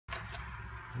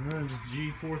Alright, it's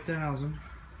G4000.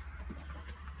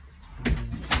 The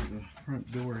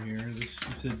front door here. He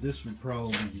said this would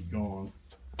probably be gone.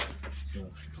 It's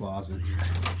a closet here.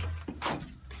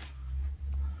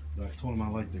 But I told him I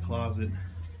like the closet.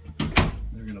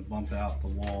 They're gonna bump out the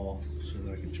wall so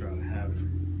that I can try to have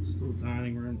it. Still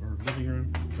dining room or living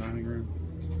room, dining room.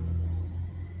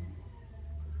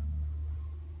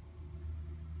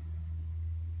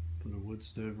 Put a wood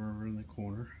stove over in the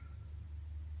corner.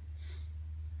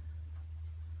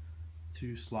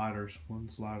 2 sliders, 1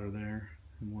 slider there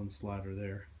and 1 slider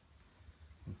there.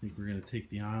 I think we're going to take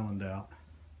the island out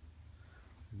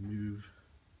and move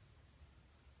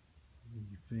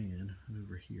the fan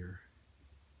over here.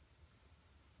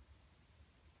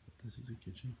 But this is a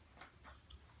kitchen.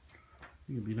 I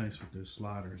think it'd be nice with those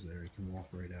sliders there. You can walk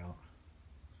right out.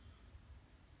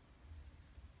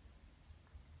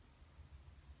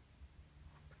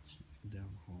 Down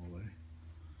the hallway.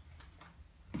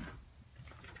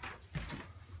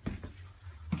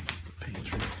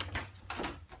 Pantry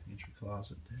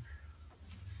closet there.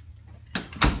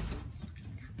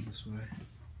 Looking from this way.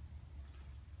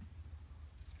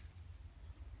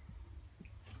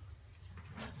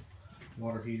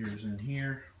 Water heater is in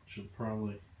here. Should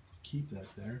probably keep that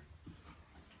there.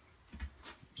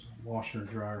 Washer and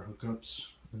dryer hookups,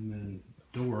 and then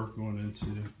a door going into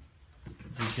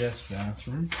the guest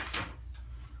bathroom.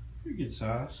 Pretty good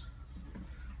size.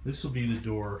 This will be the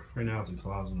door. Right now it's a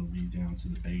closet. It'll be down to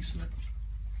the basement.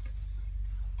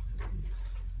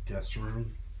 Guest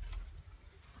room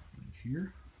right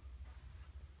here.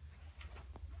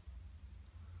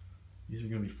 These are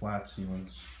going to be flat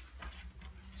ceilings.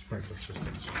 Sprinkler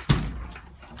systems.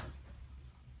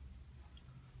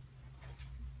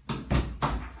 This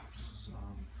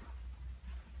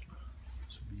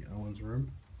will be Owen's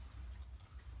room.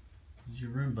 This is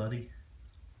your room, buddy.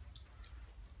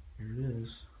 Here it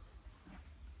is.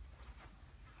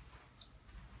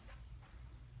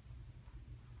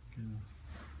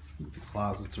 The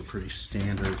closets are pretty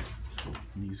standard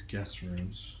in these guest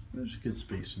rooms. There's good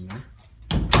space in there.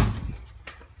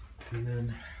 And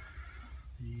then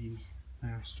the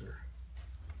master.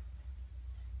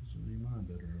 This will be my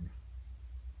bedroom.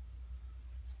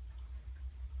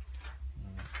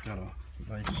 It's got a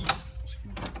nice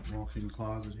walk-in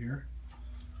closet here.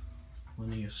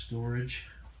 Plenty of storage.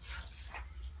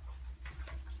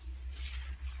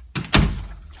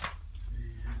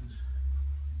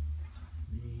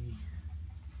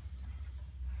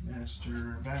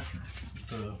 Master bathroom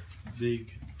with a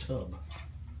big tub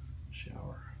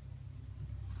shower.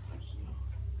 So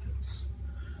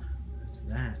that's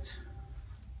that.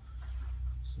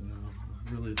 So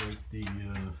I really like the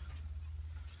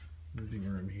living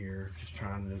room here. Just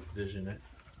trying to envision it.